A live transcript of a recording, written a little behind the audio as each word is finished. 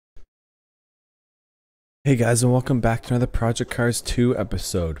Hey guys, and welcome back to another Project Cars 2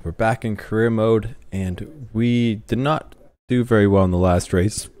 episode. We're back in career mode, and we did not do very well in the last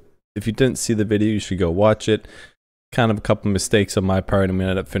race. If you didn't see the video, you should go watch it. Kind of a couple mistakes on my part, and we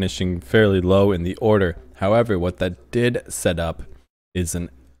ended up finishing fairly low in the order. However, what that did set up is an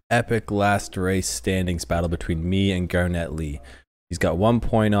epic last race standings battle between me and Garnett Lee. He's got 1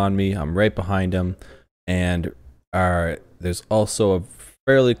 point on me, I'm right behind him, and there's also a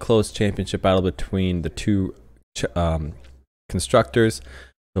fairly close championship battle between the two constructors,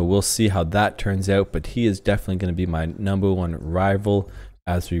 so we'll see how that turns out, but he is definitely going to be my #1 rival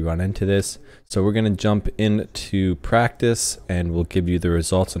as we run into this. So we're going to jump into practice and we'll give you the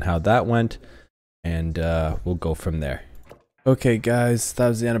results on how that went, and we'll go from there. Okay guys, that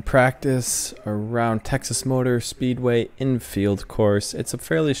was the end of practice around Texas Motor Speedway infield course. It's a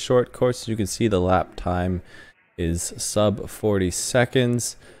fairly short course. As you can see, the lap time is sub 40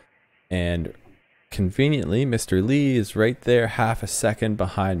 seconds, and conveniently Mr. Lee is right there, half a second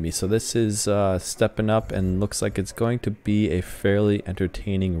behind me. So this is stepping up and looks like it's going to be a fairly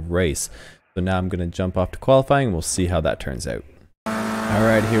entertaining race. So now I'm going to jump off to qualifying and we'll see how that turns out.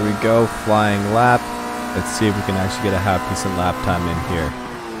 Alright, here we go, flying lap. Let's see if we can actually get a half decent lap time in here.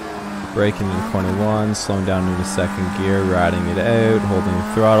 Braking into corner 1, slowing down into second gear, riding it out, holding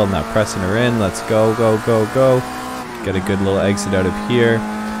the throttle, now pressing her in. Let's go, go, go, go. Get a good little exit out of here.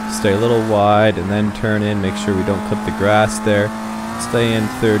 Stay a little wide and then turn in. Make sure we don't clip the grass there. Stay in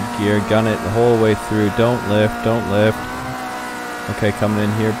third gear, gun it the whole way through. Don't lift, don't lift. Okay, coming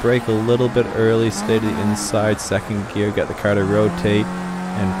in here, brake a little bit early, stay to the inside, second gear, get the car to rotate,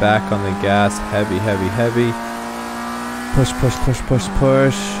 and back on the gas, heavy, heavy, heavy. Push, push, push, push,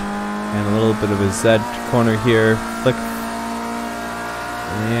 push. And a little bit of a Z corner here, flick.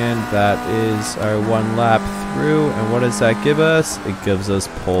 And that is our 1 lap through. And what does that give us? It gives us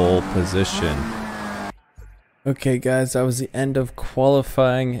pole position. Okay guys, that was the end of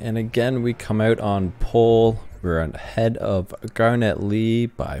qualifying, and again we come out on pole. We're ahead of Garnett Lee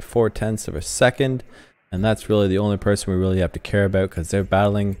by 0.4 of a second, and that's really the only person we really have to care about because they're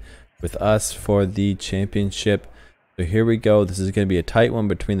battling with us for the championship. So here we go, this is going to be a tight one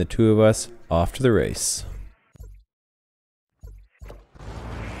between the two of us. Off to the race.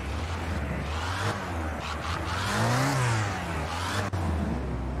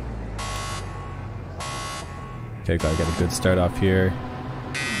 Okay, gotta get a good start off here.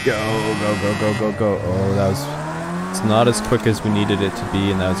 Go, go, go, go, go, go. Oh, it's not as quick as we needed it to be,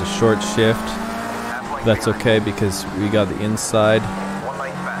 and that was a short shift. That's okay because we got the inside,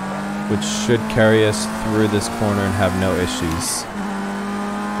 which should carry us through this corner and have no issues.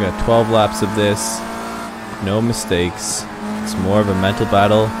 We got 12 laps of this, no mistakes. It's more of a mental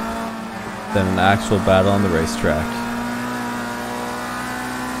battle than an actual battle on the racetrack.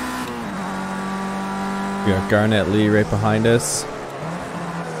 We got Garnett Lee right behind us.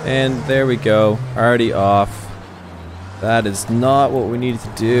 And there we go, already off. That is not what we needed to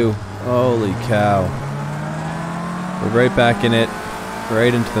do. Holy cow. We're right back in it.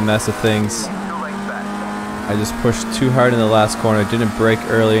 Right into the mess of things. I just pushed too hard in the last corner, didn't brake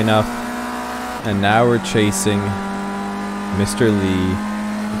early enough, and now we're chasing Mr. Lee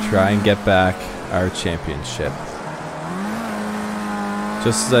to try and get back our championship.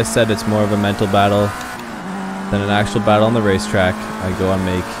 Just as I said, it's more of a mental battle than an actual battle on the racetrack. I go and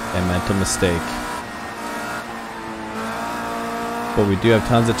make a mental mistake. But we do have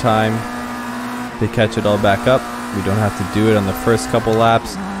tons of time to catch it all back up. We don't have to do it on the first couple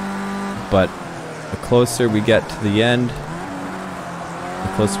laps, but the closer we get to the end,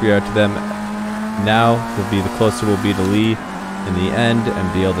 the closer we are to them now, the closer we'll be to Lee in the end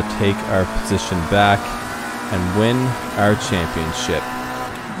and be able to take our position back and win our championship.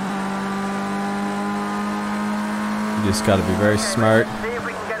 You just got to be very smart. See if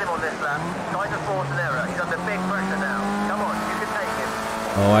we can get him on this lap. Try to force an error. He's under big pressure now. Come on, you can take him.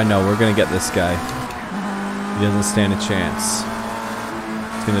 Oh, I know. We're going to get this guy. He doesn't stand a chance.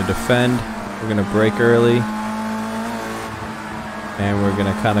 He's going to defend. We're going to brake early. And we're going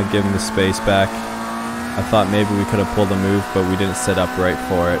to kind of give him the space back. I thought maybe we could have pulled a move, but we didn't set up right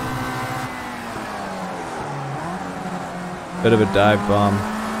for it. Bit of a dive bomb.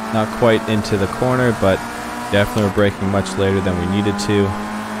 Not quite into the corner, but definitely we're braking much later than we needed to.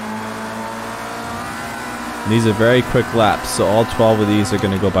 And these are very quick laps, so all 12 of these are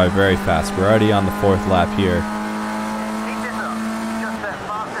going to go by very fast. We're already on the 4th lap here. Keep this up. Just the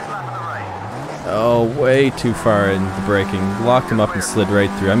fastest lap of the race. Oh, way too far in the braking. Locked him up and slid right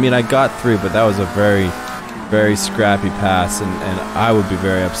through. I mean, I got through, but that was a very, very scrappy pass, and I would be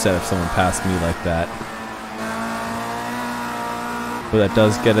very upset if someone passed me like that. but that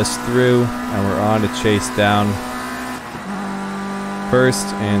does get us through, and we're on to chase down first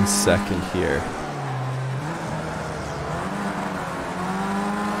and second here.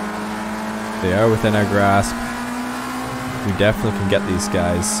 They are within our grasp. We definitely can get these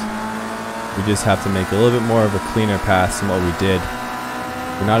guys. We just have to make a little bit more of a cleaner pass than what we did.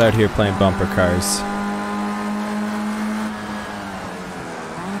 We're not out here playing bumper cars.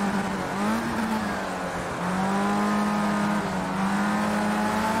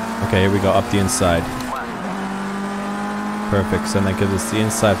 Okay, here we go, up the inside. Perfect, so that gives us the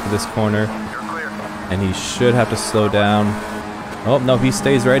inside for this corner. And he should have to slow down. Oh, no, he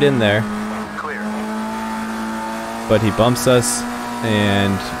stays right in there. But he bumps us,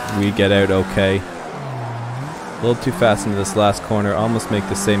 and we get out okay. A little too fast into this last corner, almost make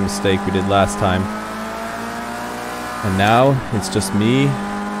the same mistake we did last time. And now, it's just me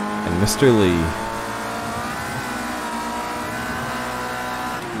and Mr. Lee.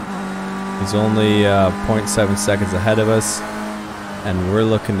 He's only 0.7 seconds ahead of us, and we're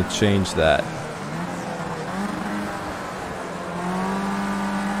looking to change that.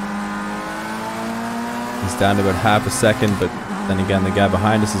 He's down to about half a second, but then again, the guy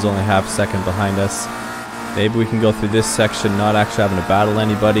behind us is only half a second behind us. Maybe we can go through this section not actually having to battle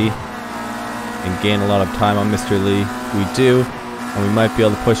anybody and gain a lot of time on Mr. Lee. We do, and we might be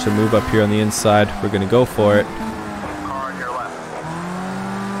able to push a move up here on the inside. We're going to go for it.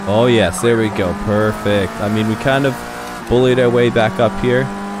 Oh yes, there we go, perfect. I mean, we kind of bullied our way back up here,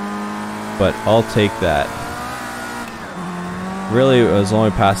 but I'll take that. Really, it was only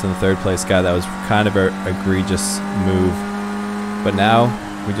passing the third place guy that was kind of an egregious move. But now,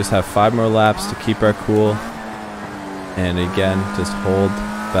 we just have 5 more laps to keep our cool. And again, just hold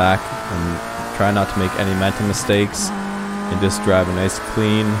back and try not to make any mental mistakes. And just drive a nice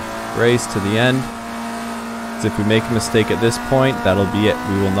clean race to the end. Because if we make a mistake at this point, that'll be it.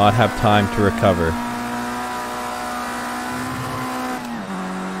 We will not have time to recover.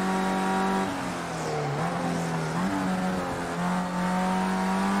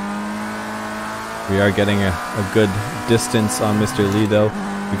 We are getting a good distance on Mr. Lee though.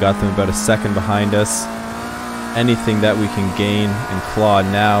 We got them about a second behind us. Anything that we can gain and claw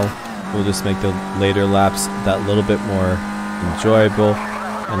now will just make the later laps that little bit more enjoyable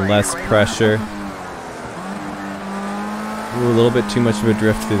and less pressure. Ooh, a little bit too much of a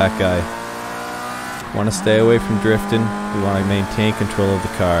drift through that guy. Want to stay away from drifting. We want to maintain control of the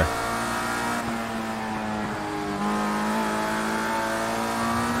car.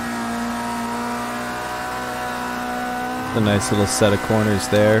 A nice little set of corners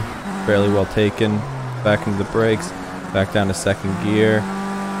there, fairly well taken. Back into the brakes, back down to second gear,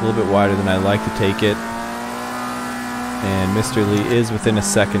 a little bit wider than I like to take it. And Mr. Lee is within a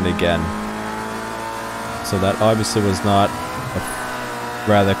second again. So that obviously was not a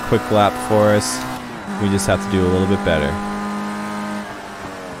rather quick lap for us. We just have to do a little bit better.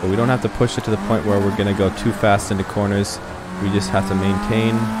 But we don't have to push it to the point where we're going to go too fast into corners. We just have to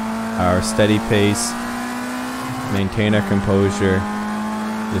maintain our steady pace, maintain our composure,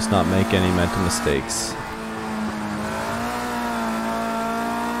 just not make any mental mistakes.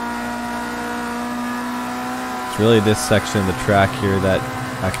 It's really this section of the track here that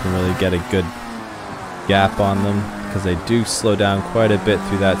I can really get a good gap on them, because they do slow down quite a bit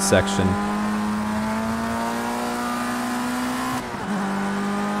through that section.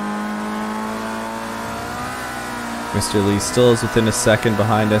 Mr. Lee still is within a second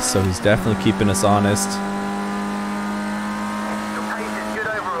behind us, so he's definitely keeping us honest.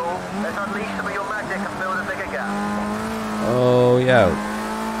 Oh yeah,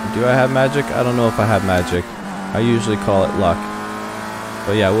 do I have magic? I don't know if I have magic. I usually call it luck.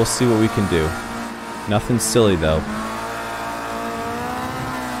 But yeah, we'll see what we can do. Nothing silly though.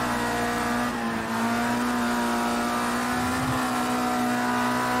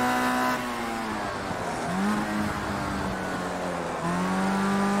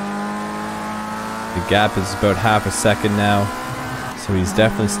 The gap is about half a second now, so he's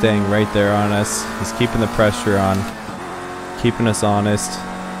definitely staying right there on us. He's keeping the pressure on, keeping us honest,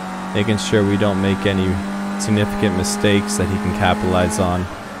 making sure we don't make any significant mistakes that he can capitalize on.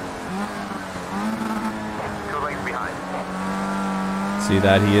 See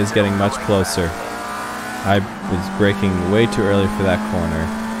that he is getting much closer. I was braking way too early for that corner.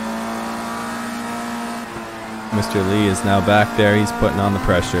 Mr. Lee is now back there, he's putting on the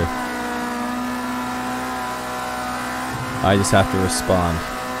pressure. I just have to respond.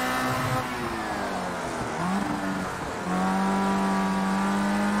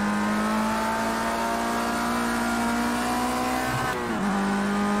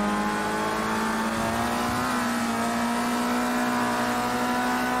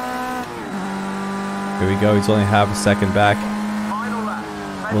 Here we go. He's only half a second back. Final lap.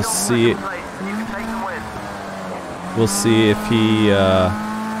 Take We'll on see. second place and you can take the win. We'll see if he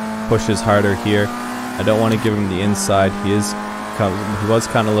pushes harder here. I don't want to give him the inside. He was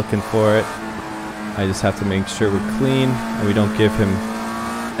kind of looking for it. I just have to make sure we're clean and we don't give him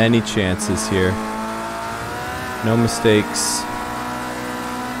any chances here. No mistakes.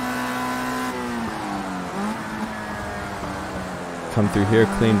 Come through here,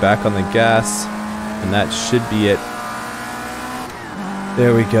 clean, back on the gas, and that should be it.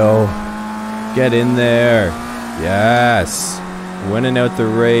 There we go. Get in there. Yes. Winning out the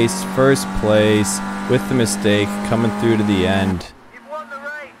race, first place, with the mistake, coming through to the end. You've won the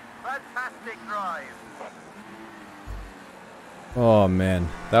race. Fantastic drive. Oh man,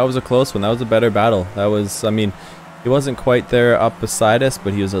 that was a close one. That was a better battle. That was, I mean, he wasn't quite there up beside us,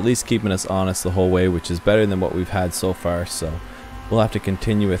 but he was at least keeping us honest the whole way, which is better than what we've had so far. So we'll have to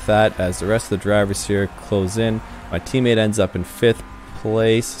continue with that as the rest of the drivers here close in. My teammate ends up in 5th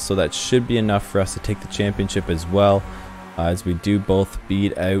place, so that should be enough for us to take the championship as well, as we do both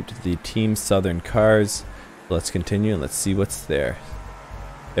beat out the Team Southern cars. Let's continue and let's see what's there.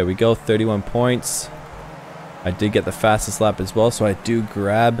 There we go, 31 points. I did get the fastest lap as well, so I do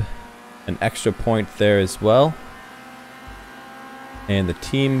grab an extra point there as well. And the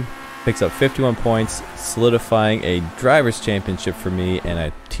team picks up 51 points, solidifying a driver's championship for me and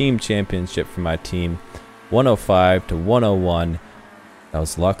a team championship for my team. 105 to 101. That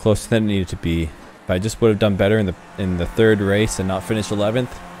was a lot closer than it needed to be. If I just would have done better in the third race and not finished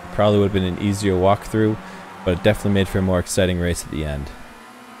 11th, probably would have been an easier walkthrough, but it definitely made for a more exciting race at the end.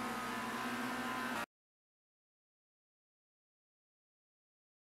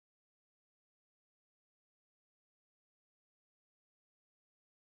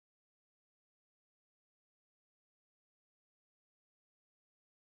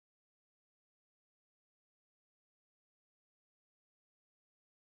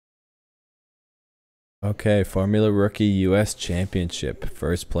 Okay, Formula Rookie US Championship.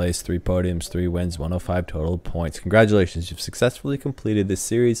 First place, 3 podiums, 3 wins, 105 total points. Congratulations, you've successfully completed this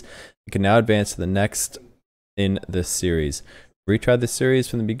series. You can now advance to the next in this series. Retry the series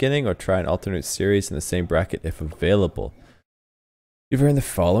from the beginning or try an alternate series in the same bracket if available. You've earned the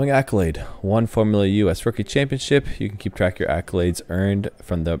following accolade. 1 Formula US Rookie Championship. You can keep track of your accolades earned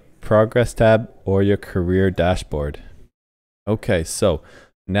from the Progress tab or your career dashboard. Okay, so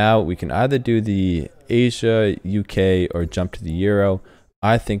now we can either do the Asia, UK, or jump to the Euro.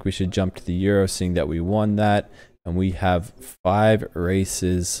 I think we should jump to the Euro, seeing that we won that. And we have 5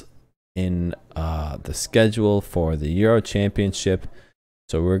 races in the schedule for the Euro Championship.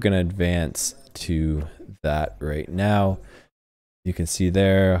 So we're going to advance to that right now. You can see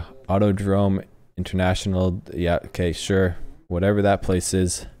there, Autodrome International. Yeah, okay, sure. Whatever that place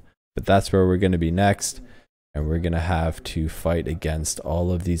is. But that's where we're going to be next. And we're going to have to fight against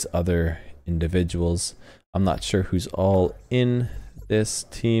all of these other individuals. I'm not sure who's all in this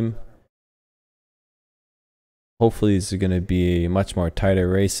team. Hopefully these are going to be much more tighter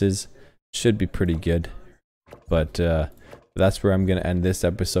races. Should be pretty good. But that's where I'm going to end this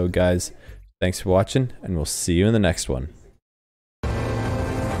episode, guys. Thanks for watching, and we'll see you in the next one.